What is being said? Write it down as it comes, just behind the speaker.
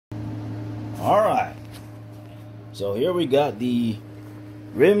Alright, so here we got the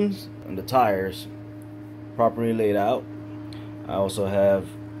rims and the tires properly laid out. I also have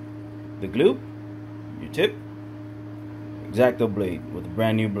the glue, your tip, X-Acto blade with a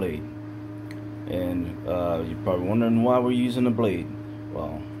brand new blade. And you're probably wondering why we're using a blade.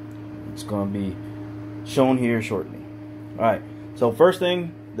 Well, it's going to be shown here shortly. Alright, so first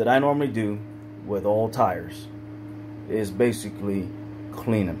thing that I normally do with all tires is basically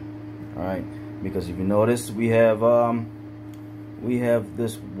clean them. Alright, because if you notice, we have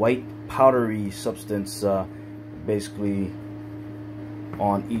this white powdery substance basically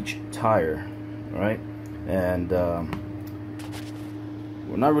on each tire. Alright, and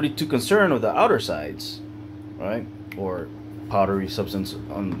we're not really too concerned with the outer sides, right, or powdery substance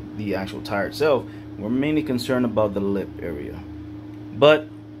on the actual tire itself. We're mainly concerned about the lip area. But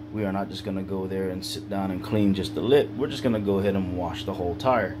we are not just going to go there and sit down and clean just the lip. We're just going to go ahead and wash the whole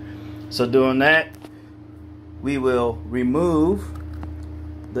tire. So doing that, we will remove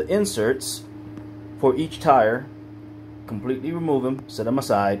the inserts for each tire, completely remove them, set them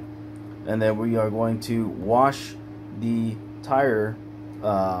aside, and then we are going to wash the tire.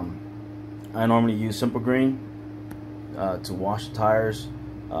 I normally use Simple Green to wash the tires.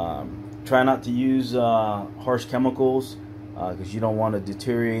 Try not to use harsh chemicals because you don't want to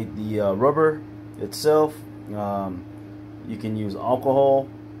deteriorate the rubber itself. You can use alcohol.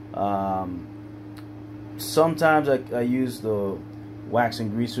 Sometimes I use the wax and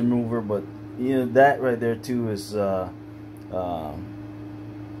grease remover, but you know, that right there too is you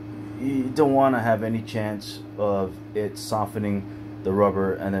don't want to have any chance of it softening the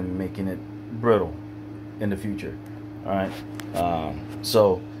rubber and then making it brittle in the future. All right,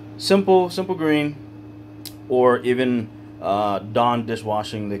 so simple Green, or even Dawn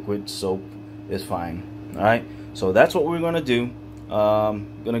dishwashing liquid soap is fine. All right, so that's what we're gonna do.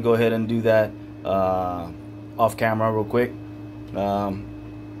 Gonna go ahead and do that off camera real quick.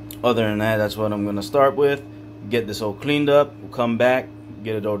 Other than that, that's what I'm gonna start with. Get this all cleaned up. We'll come back,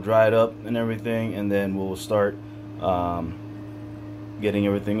 get it all dried up and everything, and then we'll start getting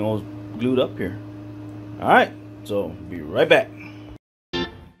everything all glued up here. All right, so be right back.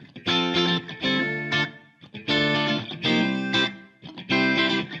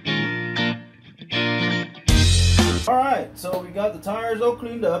 Alright, so we got the tires all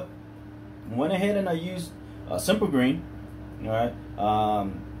cleaned up. Went ahead and I used Simple Green. Alright,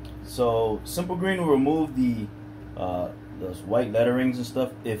 so Simple Green will remove those white letterings and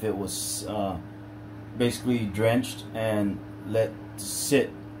stuff if it was basically drenched and let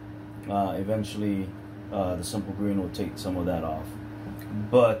sit. Eventually the Simple Green will take some of that off.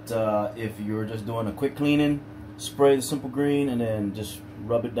 But if you're just doing a quick cleaning, spray the Simple Green and then just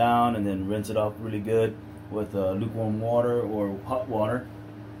rub it down and then rinse it off really good with lukewarm water or hot water.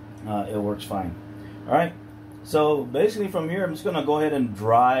 It works fine. Alright, so basically from here I'm just gonna go ahead and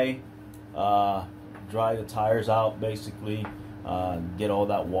dry the tires out, basically get all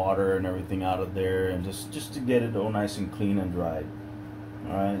that water and everything out of there, and just to get it all nice and clean and dried.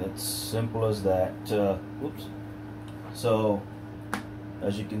 Alright, that's simple as that. Whoops. So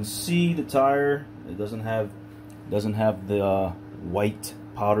as you can see, the tire, it doesn't have the white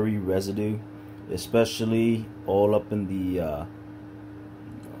powdery residue, especially all up in the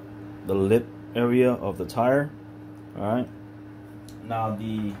lip area of the tire. Alright, now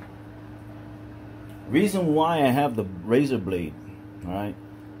the reason why I have the razor blade, alright,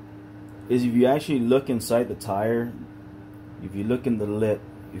 is if you actually look inside the tire, if you look in the lip,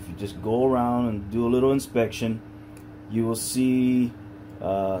 if you just go around and do a little inspection, you will see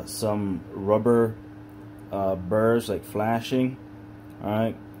some rubber burrs like flashing.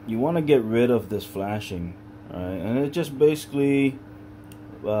 Alright, you want to get rid of this flashing. Alright, and it just basically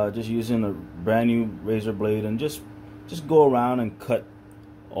just using a brand new razor blade and just go around and cut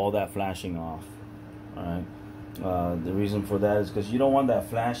all that flashing off. Alright, the reason for that is because you don't want that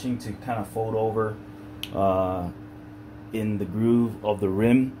flashing to kind of fold over in the groove of the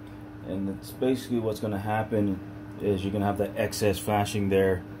rim, and it's basically what's going to happen is you're going to have that excess flashing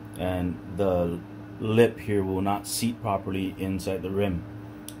there, and the lip here will not seat properly inside the rim.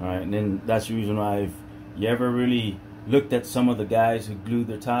 Alright, and then that's the reason why, if you ever really looked at some of the guys who glue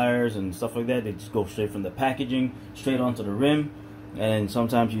their tires and stuff like that, they just go straight from the packaging straight onto the rim, and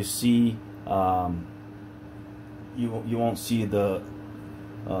sometimes you see you won't see the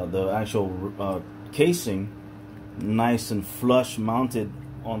actual casing nice and flush mounted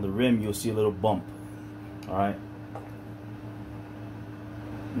on the rim. You'll see a little bump. Alright,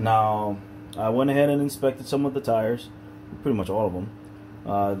 now I went ahead and inspected some of the tires, pretty much all of them.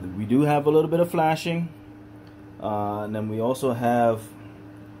 We do have a little bit of flashing, and then we also have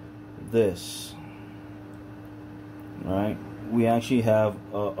this, all right, we actually have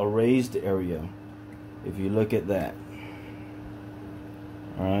a raised area. If you look at that,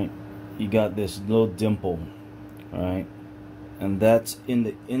 all right, you got this little dimple, all right, and that's in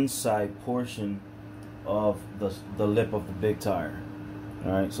the inside portion of the lip of the big tire.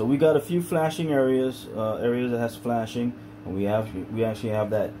 All right, so we got a few flashing areas, areas that has flashing, and we actually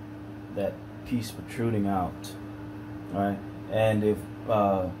have that piece protruding out. All right, and if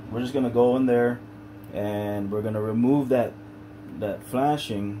we're just gonna go in there and we're gonna remove that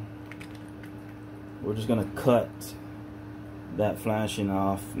flashing. We're just gonna cut that flashing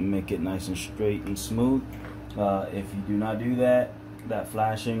off and make it nice and straight and smooth. If you do not do that, that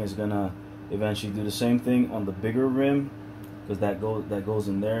flashing is gonna eventually do the same thing on the bigger rim, because that goes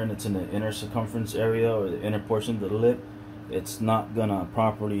in there and it's in the inner circumference area or the inner portion of the lip. It's not gonna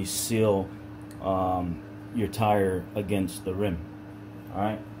properly seal your tire against the rim. All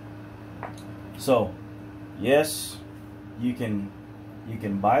right. So yes, you can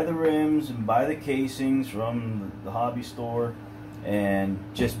buy the rims and buy the casings from the hobby store and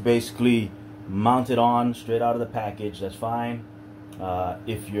just basically mount it on straight out of the package. That's fine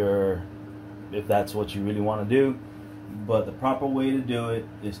if that's what you really want to do. But the proper way to do it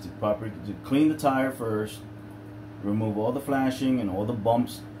is to clean the tire first, remove all the flashing and all the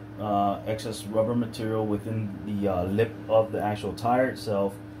bumps, excess rubber material within the lip of the actual tire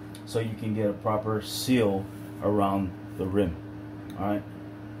itself, so you can get a proper seal around the rim. Alright,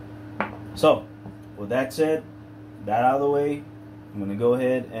 so with that said, that out of the way, I'm going to go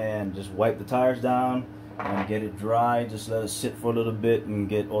ahead and just wipe the tires down and get it dry. Just let it sit for a little bit and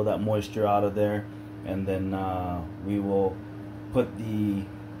get all that moisture out of there, and then we will put the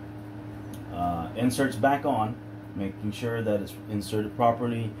inserts back on, making sure that it's inserted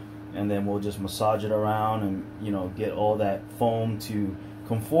properly, and then we'll just massage it around and, you know, get all that foam to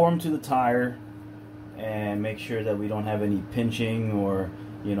conform to the tire, and make sure that we don't have any pinching or,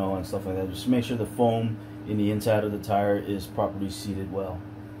 you know, and stuff like that. Just make sure the foam in the inside of the tire is properly seated well.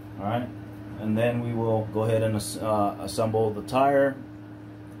 All right, and then we will go ahead and assemble the tire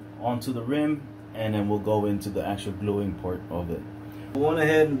onto the rim, and then we'll go into the actual gluing part of it. We went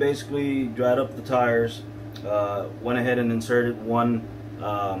ahead and basically dried up the tires, went ahead and inserted one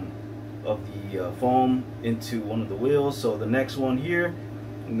of the foam into one of the wheels. So the next one here,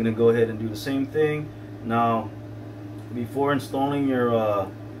 I'm gonna go ahead and do the same thing. Now, before installing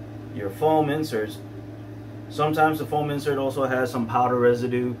your foam inserts, sometimes the foam insert also has some powder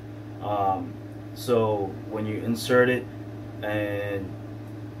residue. So when you insert it and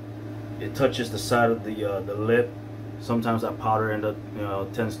it touches the side of the lip, sometimes that powder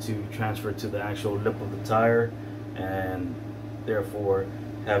tends to transfer to the actual lip of the tire, and therefore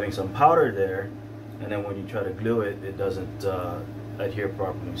having some powder there, and then when you try to glue it, it doesn't adhere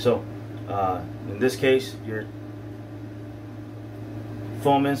properly. So in this case, your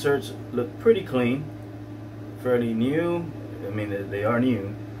foam inserts look pretty clean, fairly new. I mean, they are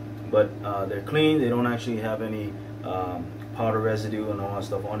new, but they're clean. They don't actually have any powder residue and all that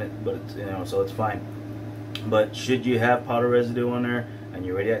stuff on it, but it's, you know, so it's fine. But should you have powder residue on there and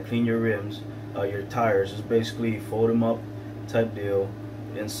you're ready to clean your rims, your tires, just basically fold them up type deal,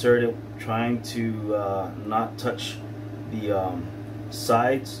 insert it, trying to not touch the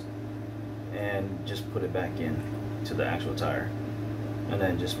sides, and just put it back in to the actual tire, and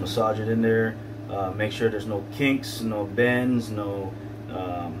then just massage it in there. Make sure there's no kinks, no bends, no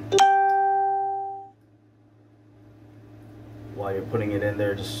while you're putting it in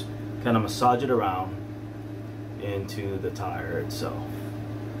there, just kind of massage it around into the tire itself.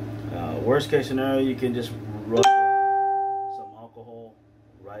 Worst case scenario, you can just rub some alcohol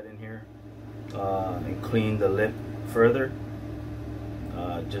right in here and clean the lip further,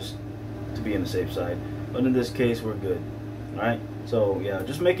 just to be on the safe side. But in this case, we're good. Alright, so yeah,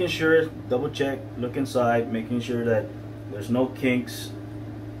 just making sure, double check, look inside, making sure that there's no kinks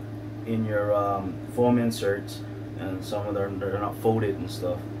in your foam inserts, and some of them, they're not folded and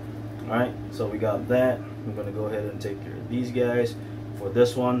stuff. Alright, so we got that. We're going to go ahead and take care of these guys. For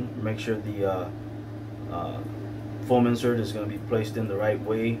this one, make sure the foam insert is going to be placed in the right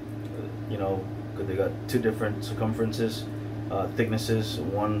way, you know, because they got two different circumferences, thicknesses,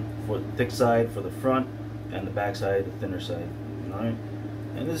 one for the thick side for the front and the back side, the thinner side. Alright,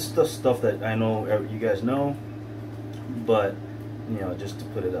 and this is the stuff that I know you guys know, but you know, just to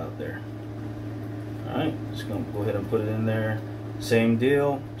put it out there. Alright, just gonna go ahead and put it in there. Same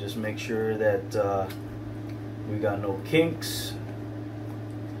deal, just make sure that we got no kinks.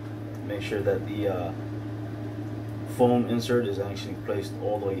 Make sure that the foam insert is actually placed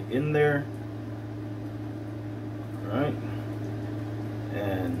all the way in there. Alright,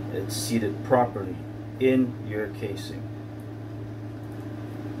 and it's seated properly in your casing.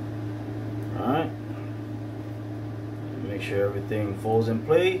 Alright, make sure everything falls in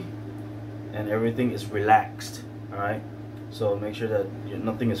play and everything is relaxed. Alright, so make sure that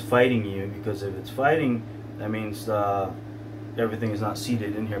nothing is fighting you, because if it's fighting, that means everything is not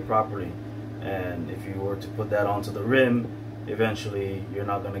seated in here properly. And if you were to put that onto the rim, eventually you're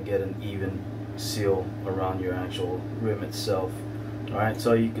not going to get an even seal around your actual rim itself. Alright,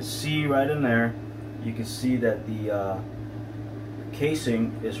 so you can see right in there, you can see that the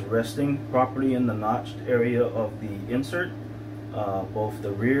casing is resting properly in the notched area of the insert, both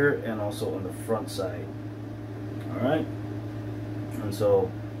the rear and also on the front side. Alright, and so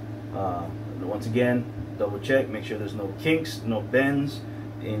once again, double check, make sure there's no kinks, no bends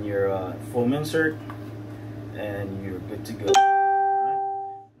in your foam insert, and you're good to go. Alright,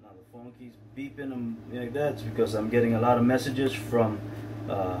 now the phone keeps beeping and like that, it's because I'm getting a lot of messages from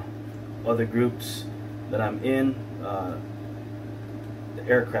other groups that I'm in, the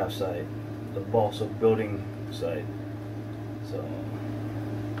aircraft side, the balsa building side. So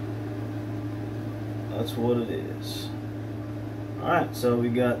that's what it is. Alright, so we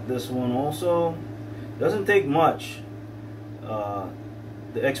got this one also. Doesn't take much.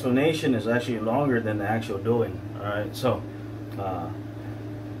 The explanation is actually longer than the actual doing. Alright, so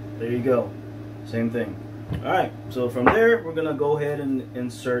there you go. Same thing. Alright, so from there we're gonna go ahead and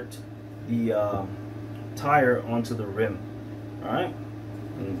insert the tire onto the rim. Alright,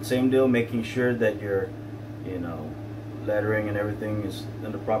 and same deal, making sure that your lettering and everything is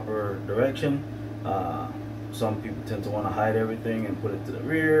in the proper direction. Some people tend to want to hide everything and put it to the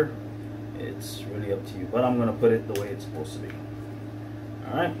rear. It's really up to you, but I'm going to put it the way it's supposed to be.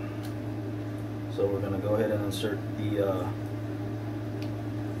 Alright, so we're going to go ahead and insert the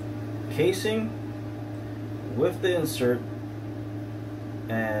casing with the insert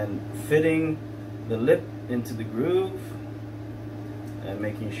and fitting the lip into the groove, and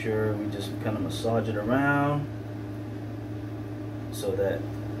making sure we just kind of massage it around so that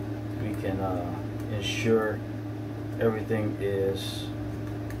we can ensure everything is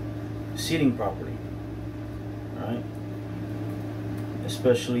seating properly. Alright,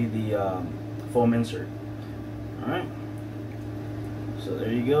 especially the foam insert. Alright, so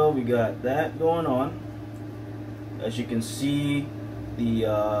there you go, we got that going on. As you can see,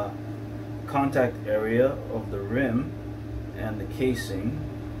 the contact area of the rim and the casing,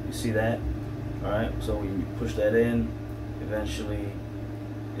 you see that? Alright, so when you push that in, eventually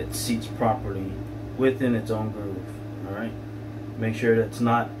it seats properly within its own groove. Alright, make sure that it's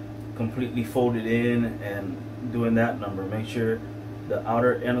not completely folded in and doing that number. Make sure the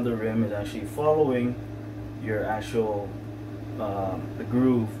outer end of the rim is actually following your actual the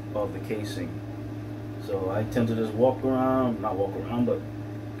groove of the casing. So I tend to just walk around, not walk around, but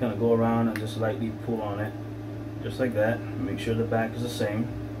kind of go around and just lightly pull on it, just like that. Make sure the back is the same.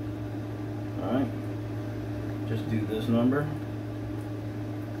 Alright, just do this number.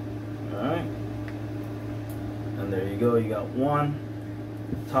 Alright, and there you go, you got one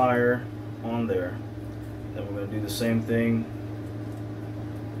tire on there. Then we're going to do the same thing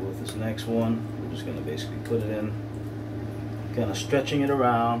with this next one. We're just going to basically put it in, kind of stretching it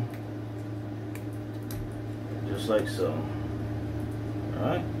around, just like so.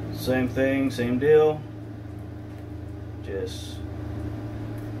 Alright, same thing, same deal. Just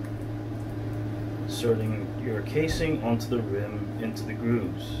inserting your casing onto the rim, into the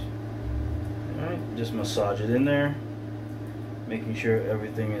grooves. Alright, just massage it in there, making sure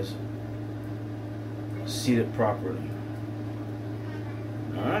everything is seated properly.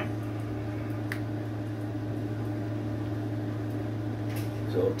 Alright,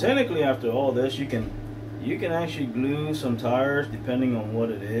 so technically after all this, you can actually glue some tires depending on what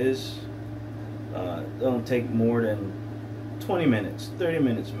it is. It doesn't take more than 20 minutes, 30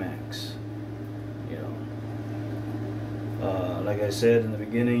 minutes max. You know, like I said in the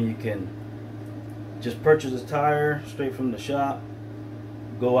beginning, you can just purchase a tire straight from the shop,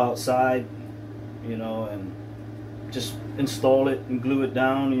 go outside, you know, and just install it and glue it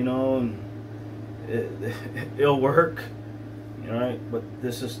down, you know, and it'll work. All right, but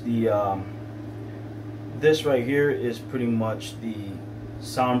this is the this right here is pretty much the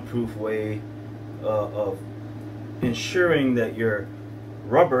soundproof way of ensuring that your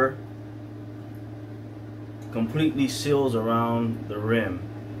rubber completely seals around the rim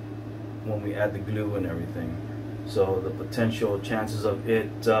when we add the glue and everything. So the potential chances of it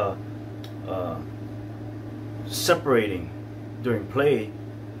separating during play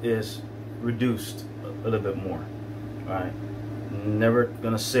is reduced a little bit more. All right, never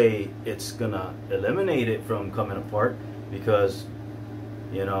gonna say it's gonna eliminate it from coming apart, because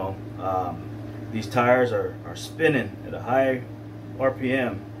You know, these tires are spinning at a high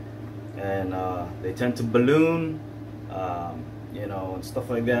RPM, and they tend to balloon, you know, and stuff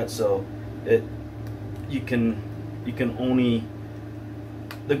like that. So you can only,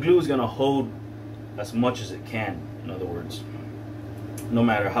 the glue is gonna hold as much as it can. In other words, no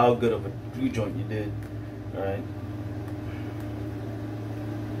matter how good of a glue joint you did. All right.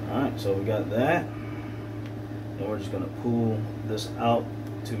 All right. So we got that, and we're just gonna pull this out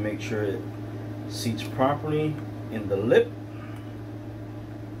to make sure it seats properly in the lip,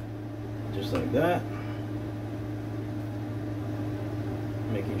 just like that,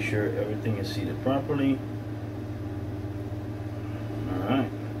 making sure everything is seated properly. Alright,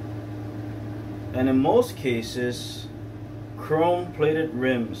 and in most cases, chrome plated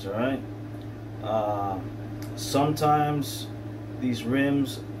rims, alright, sometimes these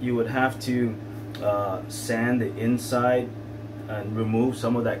rims you would have to sand the inside and remove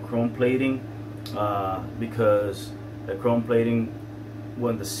some of that chrome plating, because the chrome plating,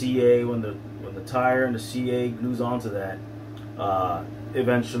 when the tire and the CA glues onto that,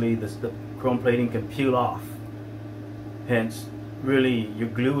 eventually the chrome plating can peel off. Hence, really, your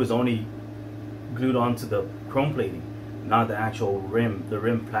glue is only glued onto the chrome plating, not the actual rim, the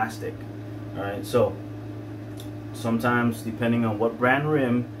rim plastic. All right, so sometimes, depending on what brand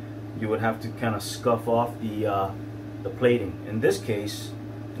rim, you would have to kind of scuff off the plating. In this case,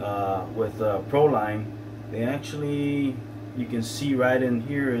 with Proline, they actually, you can see right in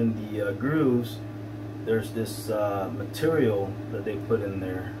here in the grooves, there's this material that they put in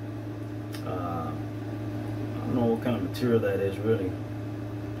there. I don't know what kind of material that is really,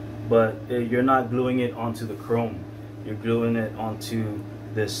 but you're not gluing it onto the chrome. You're gluing it onto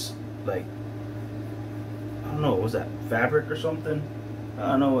this, like, I don't know, was that fabric or something?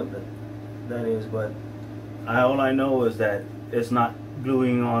 I don't know what that is, but all I know is that it's not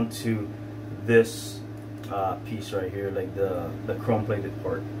gluing onto this piece right here, like the chrome plated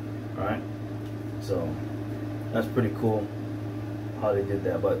part. All right, so that's pretty cool how they did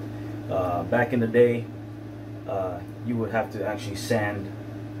that. But back in the day, you would have to actually sand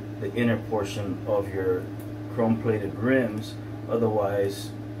the inner portion of your chrome plated rims,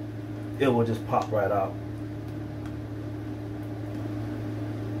 otherwise it will just pop right out.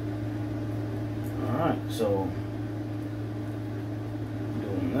 Alright, so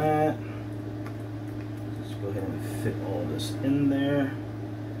doing that, let's go ahead and fit all this in there,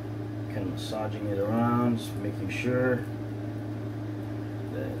 kind of massaging it around, just making sure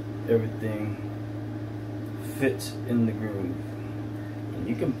that everything fits in the groove. And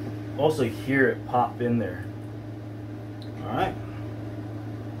you can also hear it pop in there. Alright,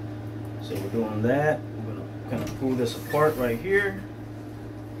 so we're doing that. We're going to kind of pull this apart right here.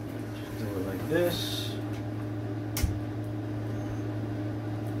 Just do it like this.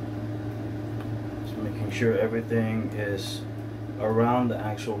 Just making sure everything is around the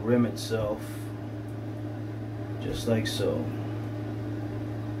actual rim itself, just like so.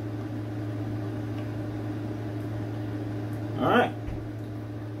 Alright,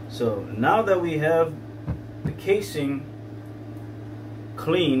 so now that we have the casing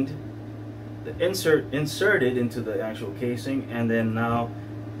cleaned, the inserted into the actual casing, and then now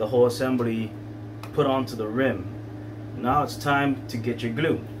the whole assembly put onto the rim, now it's time to get your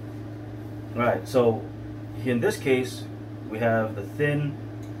glue. Alright, so in this case we have the thin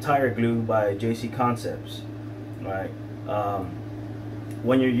tire glue by JC Concepts. Right,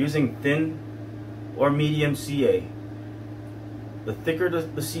 when you're using thin or medium CA, the thicker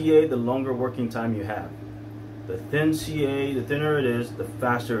the CA, the longer working time you have. The thin CA, the thinner it is, the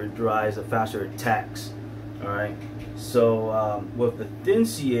faster it dries, the faster it tacks. Alright, so with the thin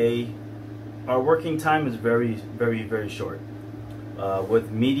CA, our working time is very, very, very short. With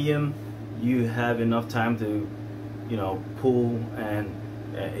medium, you have enough time to, you know, pull, and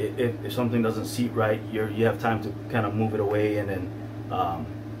if something doesn't seat right, you have time to kind of move it away and then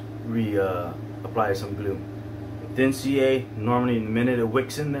apply some glue. Thin CA, normally the minute it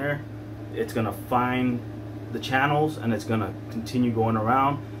wicks in there, it's gonna find the channels and it's gonna continue going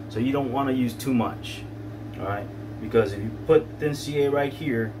around. So you don't want to use too much, all right? Because if you put thin CA right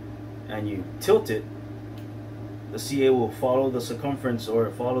here and you tilt it, the CA will follow the circumference or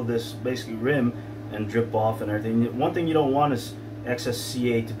follow this basically rim and drip off and everything. One thing you don't want is excess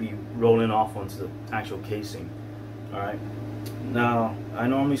CA to be rolling off onto the actual casing. All right. Now I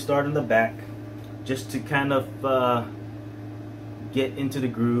normally start in the back, just to kind of get into the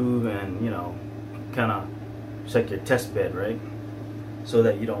groove and, you know, kind of, it's like your test bed, right? So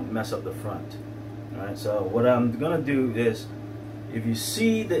that you don't mess up the front. All right. So what I'm gonna do is, if you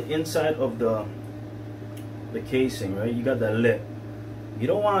see the inside of the casing, right? You got that lip. you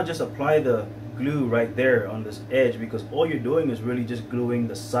don't want to just apply the glue right there on this edge, because all you're doing is really just gluing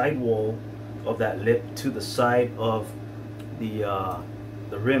the side wall of that lip to the side of the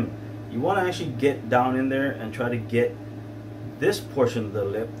rim. You want to actually get down in there and try to get this portion of the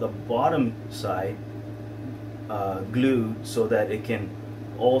lip, the bottom side, glued so that it can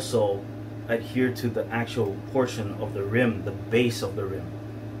also adhere to the actual portion of the rim, the base of the rim.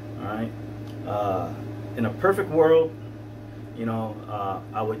 Alright, in a perfect world, you know,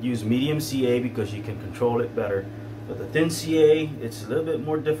 I would use medium CA because you can control it better, but the thin CA, it's a little bit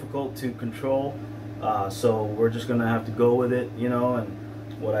more difficult to control, so we're just gonna have to go with it, you know. And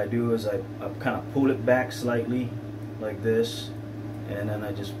what I do is I kind of pull it back slightly like this, and then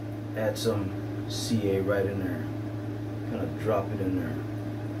I just add some CA right in there, kind of drop it in there.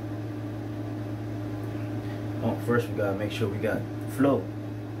 Oh, first we gotta make sure we got flow.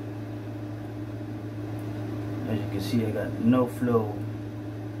 As you can see, I got no flow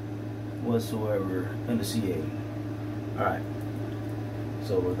whatsoever in the CA. Alright,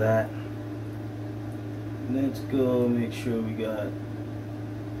 so with that, let's go make sure we got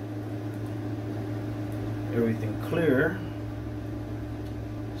everything clear.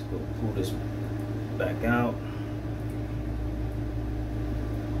 Let's go pull this back out.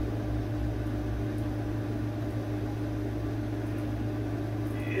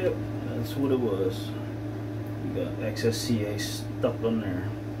 Yep, that's what it was. We got excess CA stuck on there.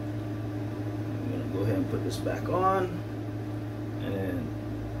 I'm gonna go ahead and put this back on, and then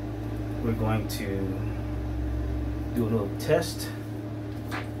we're going to do a little test.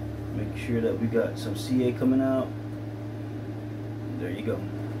 Make sure that we got some CA coming out. There you go.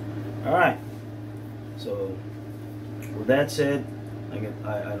 Alright, so with that said,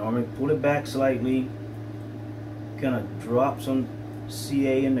 I normally pull it back slightly, kind of drop some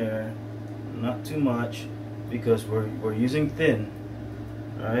CA in there, not too much, because we're using thin.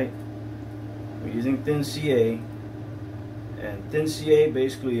 Alright, we're using thin CA, and thin CA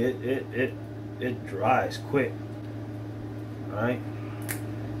basically it dries quick. Alright,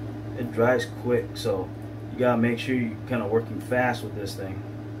 it dries quick, so you gotta make sure you're kind of working fast with this thing.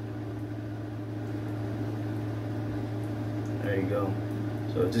 There you go.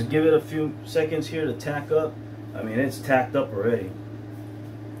 So just give it a few seconds here to tack up. I mean, it's tacked up already.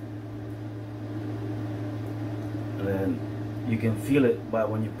 And then you can feel it by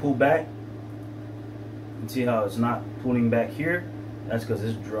when you pull back. You can see how it's not pulling back here. That's because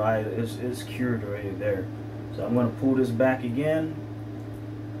it's dry. It's cured already there. So I'm going to pull this back again,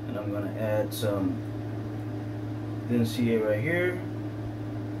 and I'm going to add some thin CA right here,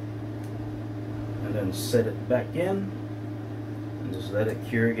 and then set it back in and just let it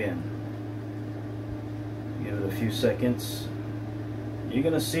cure again. Give it a few seconds. You're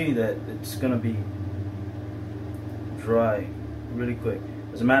going to see that it's going to be dry really quick.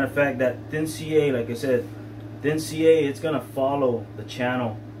 As a matter of fact, that thin CA, like I said, thin CA, it's going to follow the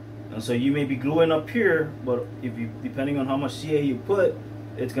channel. And so you may be gluing up here, but if you, depending on how much CA you put,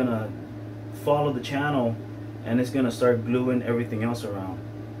 it's gonna follow the channel, and it's gonna start gluing everything else around.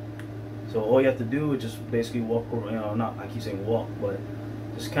 So all you have to do is just basically walk around, I keep saying walk, but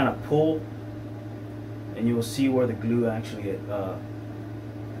just kind of pull, and you will see where the glue actually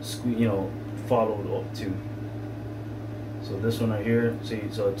followed up to. So this one right here, see,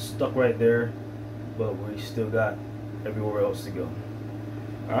 so it's stuck right there, but we still got everywhere else to go.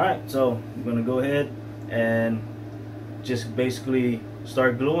 Alright, so I'm going to go ahead and just basically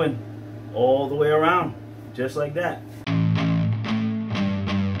start gluing all the way around, just like that.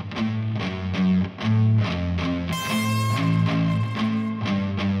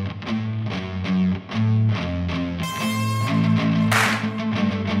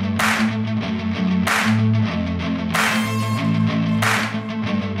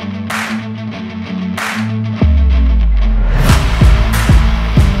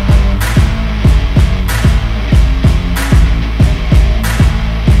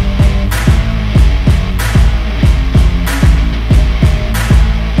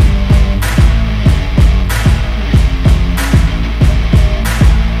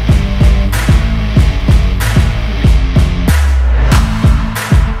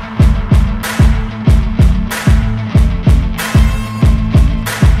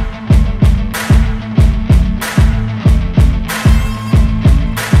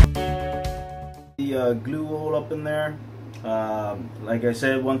 Glue all up in there. Like I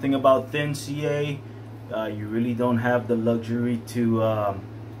said, one thing about thin CA, you really don't have the luxury to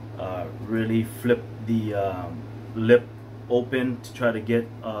really flip the lip open to try to get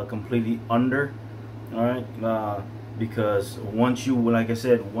completely under. Alright, because once you, like I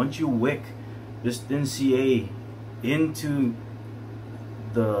said, once you wick this thin CA into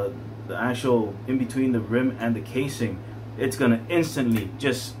the actual in between the rim and the casing, it's gonna instantly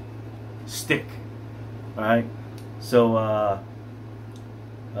just stick. All right, so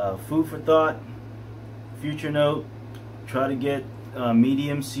food for thought, future note: try to get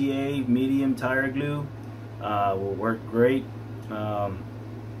medium CA, medium tire glue. Will work great,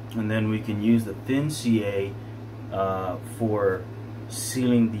 and then we can use the thin CA for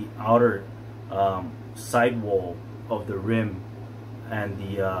sealing the outer sidewall of the rim and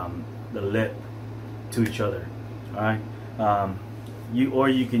the lip to each other. All right,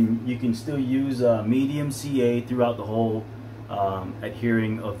 you can still use medium CA throughout the whole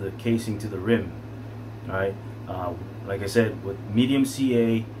adhering of the casing to the rim. All right, like I said, with medium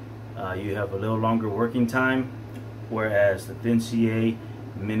CA, you have a little longer working time, whereas the thin CA,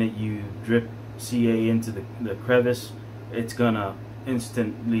 the minute you drip CA into the crevice, it's gonna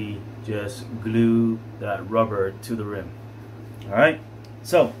instantly just glue that rubber to the rim. All right,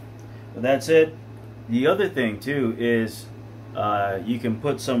 so with that said, the other thing too is you can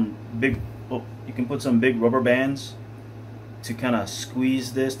put some big rubber bands to kind of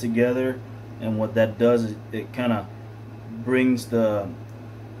squeeze this together, and what that does is it kind of brings the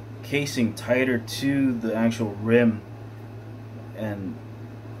casing tighter to the actual rim, and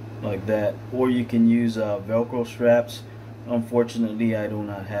like that. Or you can use Velcro straps. Unfortunately, I do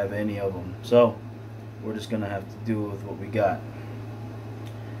not have any of them, so we're just gonna have to deal with what we got,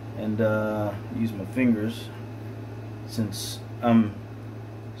 and use my fingers since I'm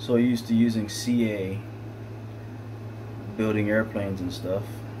so used to using CA building airplanes and stuff.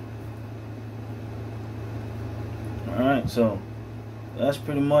 Alright, so that's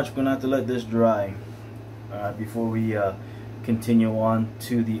pretty much. We're gonna have to let this dry before we continue on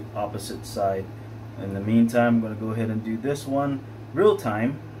to the opposite side. In the meantime, I'm gonna go ahead and do this one real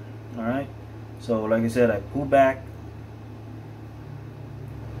time. Alright, so like I said, I pull back.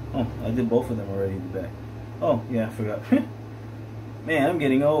 Oh, I did both of them already in the back. Oh yeah, I forgot. Man, I'm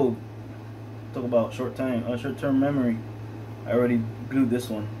getting old. Talk about short-term memory. I already glued this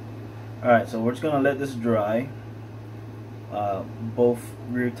one. Alright, so we're just gonna let this dry. Both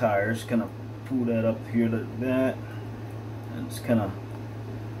rear tires, kind of pull that up here like that, and just kind of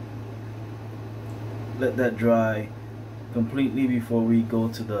let that dry completely before we go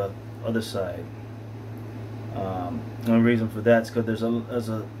to the other side. The reason for that is because there's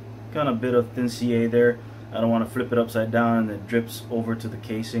a kind of bit of thin CA there. I don't want to flip it upside down and it drips over to the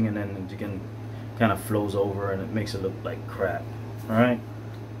casing, and then you can kind of flows over and it makes it look like crap. All right,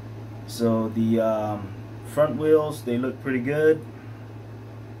 so the front wheels, they look pretty good.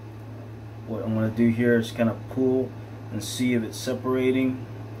 What I'm going to do here is kind of pull and see if it's separating,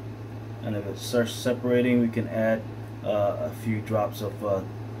 and if it starts separating, we can add a few drops of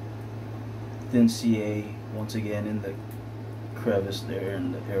thin CA once again in the crevice there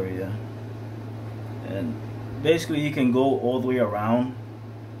in the area. And basically you can go all the way around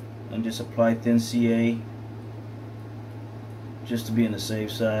and just apply thin CA just to be on the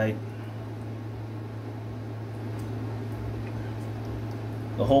safe side.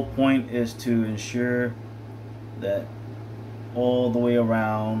 The whole point is to ensure that all the way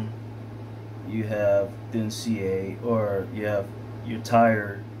around you have thin CA, or you have your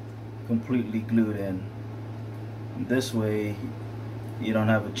tire completely glued in. This way you don't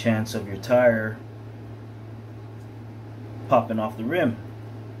have a chance of your tire popping off the rim,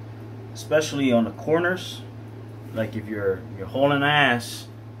 especially on the corners. Like if you're hauling ass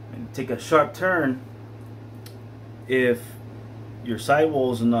and take a sharp turn, if your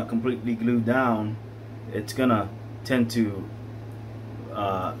sidewalls are not completely glued down, it's gonna tend to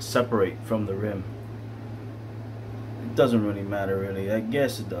separate from the rim. It doesn't really matter, really. I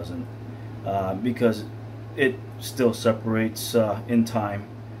guess it doesn't, because it still separates in time.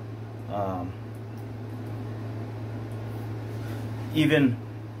 Even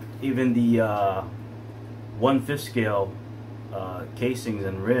the 1/5 scale casings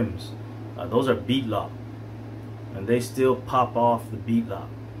and rims, those are bead lock, and they still pop off the bead lock.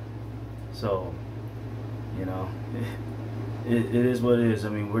 So, you know, it is what it is. I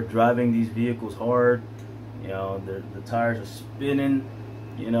mean, we're driving these vehicles hard. You know, the tires are spinning.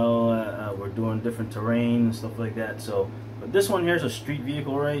 You know, we're doing different terrain and stuff like that. So, but this one here is a street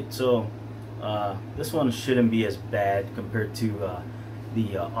vehicle, right? So, this one shouldn't be as bad compared to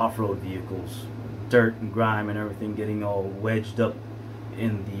the off-road vehicles. Dirt and grime and everything getting all wedged up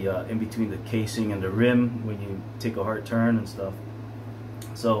in the in between the casing and the rim when you take a hard turn and stuff.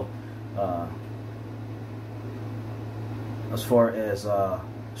 So, as far as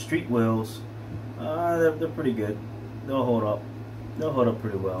street wheels, they're pretty good. They'll hold up. They'll hold up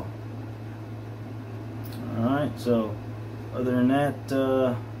pretty well. All right, so other than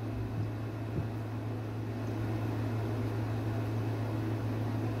that,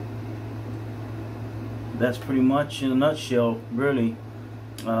 that's pretty much in a nutshell, really,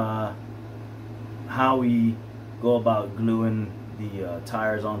 how we go about gluing the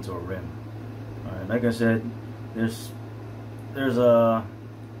tires onto a rim. Alright, like I said, there's a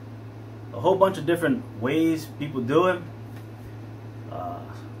whole bunch of different ways people do it.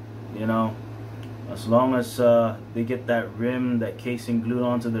 You know, as long as they get that rim, that casing glued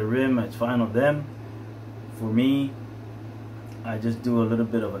onto the rim, it's fine with them. For me, I just do a little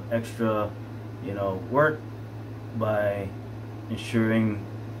bit of an extra, you know, work by ensuring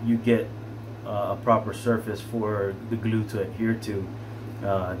you get a proper surface for the glue to adhere to.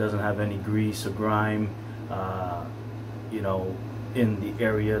 It doesn't have any grease or grime, you know, in the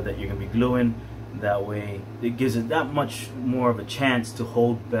area that you're gonna be gluing. That way it gives it that much more of a chance to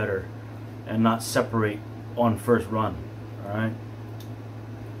hold better and not separate on first run. All right,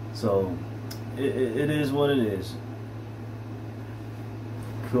 so it is what it is.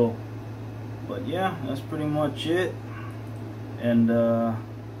 Cool. But yeah, that's pretty much it. And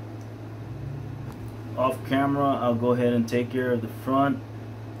off camera, I'll go ahead and take care of the front.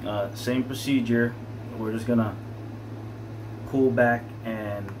 Same procedure. We're just gonna pull back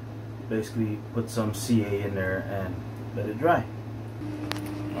and basically put some CA in there and let it dry.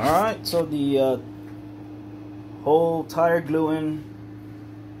 Alright, so the whole tire gluing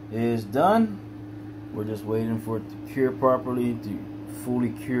is done. We're just waiting for it to cure properly, to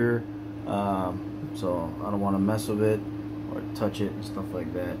fully cure. So I don't want to mess with it or touch it and stuff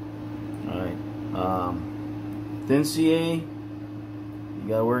like that. Alright, thin CA, you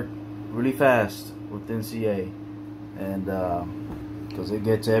gotta work really fast with thin CA, and because it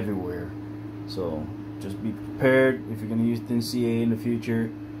gets everywhere. So just be prepared if you're gonna use thin CA in the future.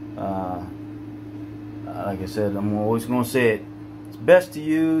 Like I said, I'm always gonna say it, it's best to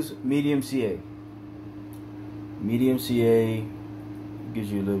use medium CA. Medium CA gives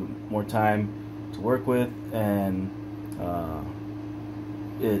you a little more time to work with, and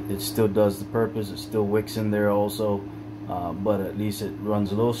it still does the purpose. It still wicks in there also, but at least it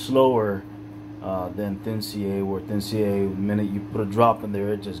runs a little slower than thin CA, where thin CA, the minute you put a drop in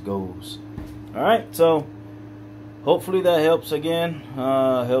there, it just goes. Alright, so hopefully that helps again,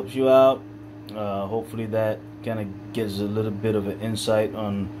 helps you out. Hopefully that kind of gives a little bit of an insight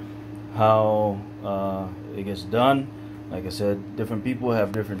on how it gets done. Like I said, different people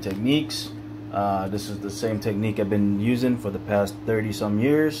have different techniques. This is the same technique I've been using for the past 30 some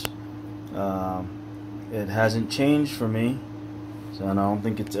years. It hasn't changed for me, so I don't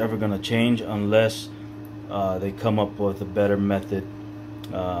think it's ever going to change unless they come up with a better method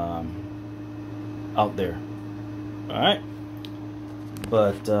out there. Alright,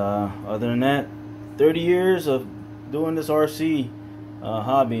 but other than that, 30 years of doing this RC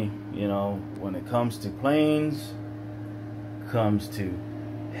hobby, you know, when it comes to planes, comes to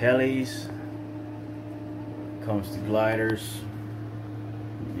helis, comes to gliders,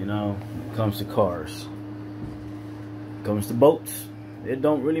 you know, it comes to cars, it comes to boats, it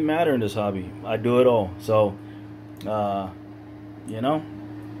don't really matter in this hobby. I do it all. So you know,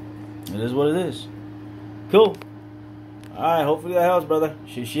 it is what it is. Cool. Alright, hopefully that helps, brother.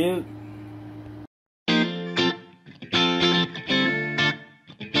 Shoot.